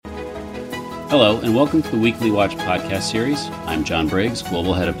Hello, and welcome to the Weekly Watch podcast series. I'm John Briggs,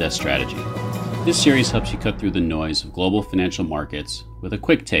 Global Head of Desk Strategy. This series helps you cut through the noise of global financial markets with a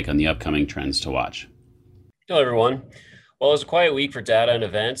quick take on the upcoming trends to watch. Hello, everyone. Well, it was a quiet week for data and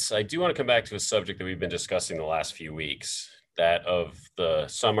events. I do want to come back to a subject that we've been discussing the last few weeks, that of the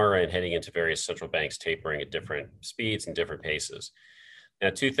summer and heading into various central banks tapering at different speeds and different paces. Now,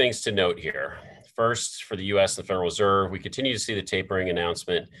 two things to note here. First, for the U.S. and the Federal Reserve, we continue to see the tapering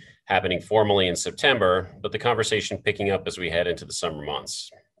announcement happening formally in September, but the conversation picking up as we head into the summer months.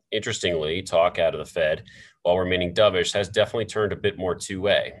 Interestingly, talk out of the Fed, while remaining dovish, has definitely turned a bit more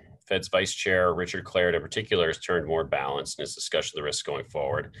two-way. Fed's Vice Chair, Richard Clarett in particular, has turned more balanced in his discussion of the risks going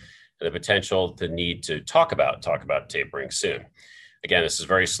forward and the potential, the need to talk about tapering soon. Again, this is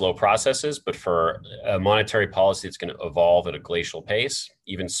very slow processes, but for a monetary policy that's going to evolve at a glacial pace,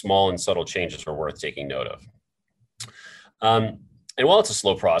 even small and subtle changes are worth taking note of. And while it's a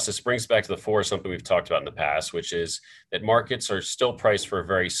slow process, it brings back to the fore something we've talked about in the past, which is that markets are still priced for a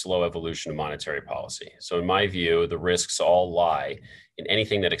very slow evolution of monetary policy. So in my view, the risks all lie in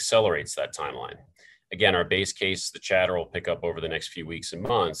anything that accelerates that timeline. Again, our base case, the chatter will pick up over the next few weeks and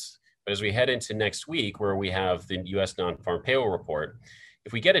months. But as we head into next week, where we have the U.S. non-farm payroll report,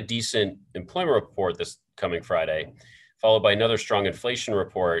 if we get a decent employment report this coming Friday, followed by another strong inflation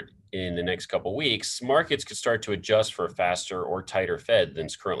report in the next couple of weeks, markets could start to adjust for a faster or tighter Fed than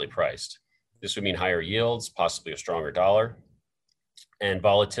is currently priced. This would mean higher yields, possibly a stronger dollar, and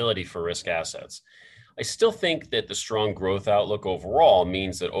volatility for risk assets. I still think that the strong growth outlook overall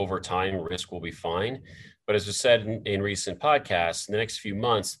means that over time, risk will be fine. But as I said in recent podcasts, in the next few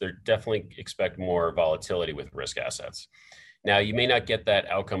months, they're definitely expect more volatility with risk assets. Now, you may not get that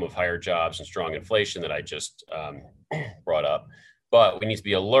outcome of higher jobs and strong inflation that I just brought up, but we need to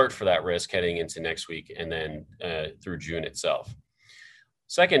be alert for that risk heading into next week and then through June itself.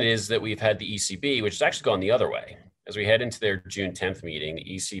 Second is that we've had the ECB, which has actually gone the other way. As we head into their June 10th meeting,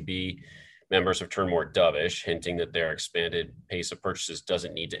 the ECB members have turned more dovish, hinting that their expanded pace of purchases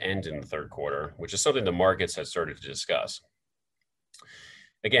doesn't need to end in the third quarter, which is something the markets have started to discuss.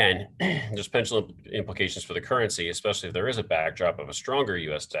 Again, there's potential implications for the currency, especially if there is a backdrop of a stronger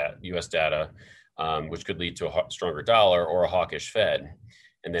US data, which could lead to a stronger dollar or a hawkish Fed.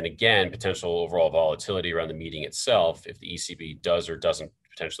 And then again, potential overall volatility around the meeting itself if the ECB does or doesn't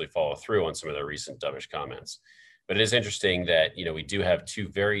potentially follow through on some of their recent dovish comments. But it is interesting that we do have two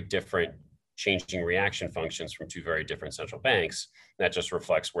very different changing reaction functions from two very different central banks. That just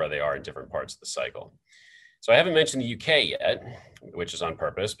reflects where they are in different parts of the cycle. So I haven't mentioned the UK yet, which is on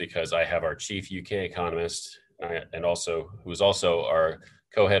purpose because I have our chief UK economist and also who's also our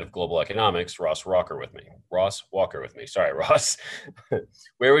co-head of global economics, Ross Walker with me. Sorry, Ross.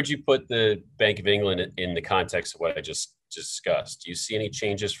 Where would you put the Bank of England in the context of what I just discussed? Do you see any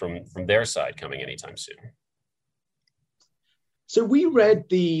changes from their side coming anytime soon? So we read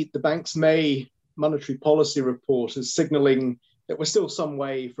the bank's May monetary policy report as signaling that we're still some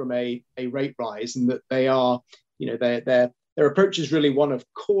way from a rate rise and that they are, their approach is really one of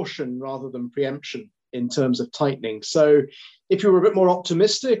caution rather than preemption in terms of tightening. So if you were a bit more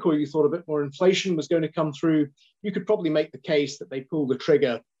optimistic or you thought a bit more inflation was going to come through, you could probably make the case that they pulled the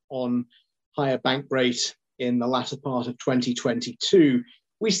trigger on higher bank rate in the latter part of 2022.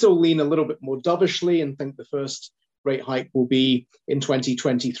 We still lean a little bit more dovishly and think the first rate hike will be in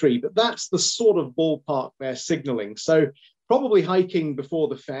 2023, but that's the sort of ballpark they're signaling. So probably hiking before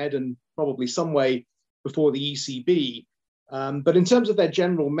the Fed and probably some way before the ECB. But in terms of their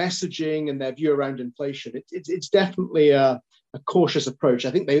general messaging and their view around inflation, it's definitely a cautious approach.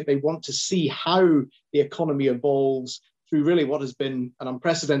 I think they want to see how the economy evolves through really what has been an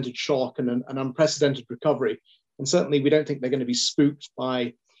unprecedented shock and an unprecedented recovery. And certainly we don't think they're going to be spooked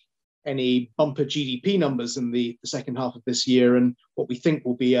by any bumper GDP numbers in the second half of this year and what we think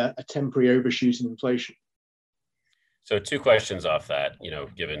will be a temporary overshoot in inflation. So two questions off that,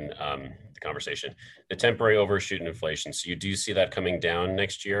 given the conversation. The temporary overshoot in inflation, so you do see that coming down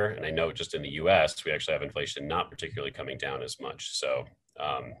next year? And I know just in the US, we actually have inflation not particularly coming down as much. So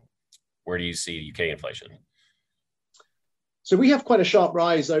where do you see UK inflation? So we have quite a sharp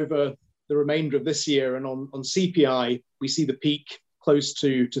rise over the remainder of this year. And on CPI, we see the peak close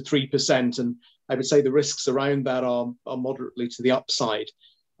to 3%. And I would say the risks around that are moderately to the upside.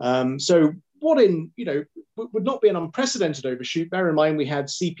 So what would not be an unprecedented overshoot. Bear in mind, we had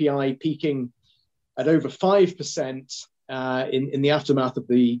CPI peaking at over 5% in the aftermath of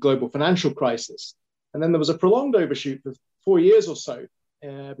the global financial crisis. And then there was a prolonged overshoot for 4 years or so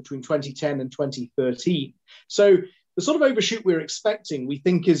between 2010 and 2013. So the sort of overshoot we're expecting, we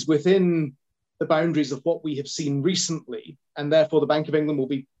think, is within the boundaries of what we have seen recently. And therefore, the Bank of England will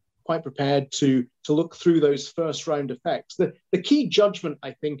be quite prepared to look through those first round effects. The key judgment,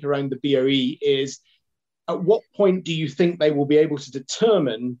 I think, around the BOE is at what point do you think they will be able to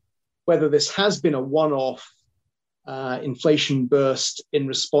determine whether this has been a one-off inflation burst in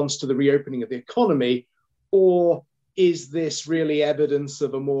response to the reopening of the economy, or is this really evidence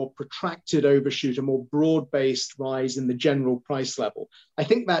of a more protracted overshoot, a more broad-based rise in the general price level? I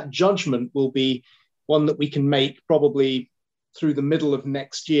think that judgment will be one that we can make probably through the middle of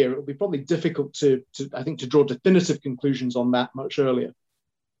next year. It will be probably difficult to draw definitive conclusions on that much earlier.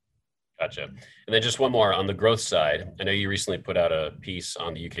 Gotcha. And then just one more on the growth side. I know you recently put out a piece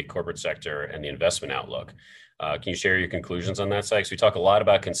on the UK corporate sector and the investment outlook. Can you share your conclusions on that side? Because we talk a lot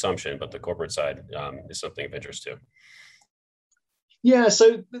about consumption, but the corporate side is something of interest too. Yeah,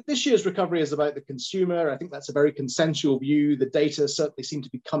 so this year's recovery is about the consumer. I think that's a very consensual view. The data certainly seem to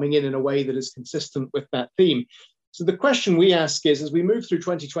be coming in a way that is consistent with that theme. So the question we ask is, as we move through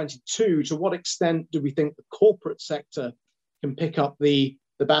 2022, to what extent do we think the corporate sector can pick up the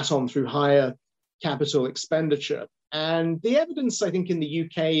baton through higher capital expenditure? And the evidence, I think, in the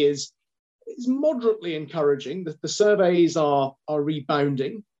UK is moderately encouraging. The surveys are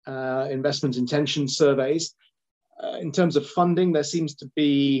rebounding, investment intention surveys. In terms of funding, there seems to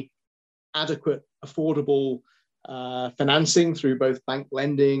be adequate, affordable financing through both bank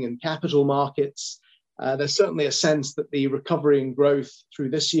lending and capital markets. There's certainly a sense that the recovery and growth through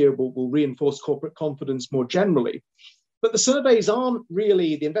this year will reinforce corporate confidence more generally. But the surveys aren't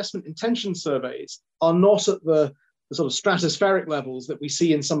really, the investment intention surveys are not at the sort of stratospheric levels that we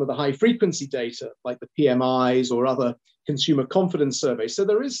see in some of the high frequency data, like the PMIs or other consumer confidence surveys. So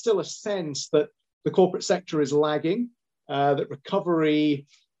there is still a sense that the corporate sector is lagging, that recovery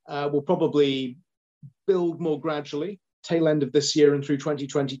will probably build more gradually, tail end of this year and through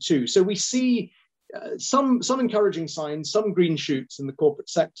 2022. So we see some encouraging signs, some green shoots in the corporate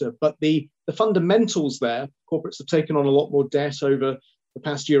sector, but the fundamentals there, corporates have taken on a lot more debt over the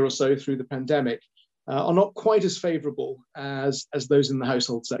past year or so through the pandemic, are not quite as favorable as those in the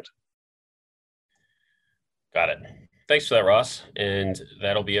household sector. Got it. Thanks for that, Ross. And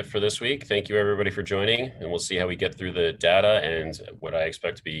that'll be it for this week. Thank you, everybody, for joining. And we'll see how we get through the data and what I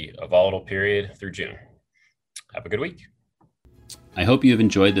expect to be a volatile period through June. Have a good week. I hope you have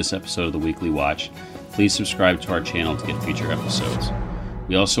enjoyed this episode of The Weekly Watch. Please subscribe to our channel to get future episodes.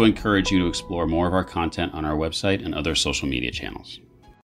 We also encourage you to explore more of our content on our website and other social media channels.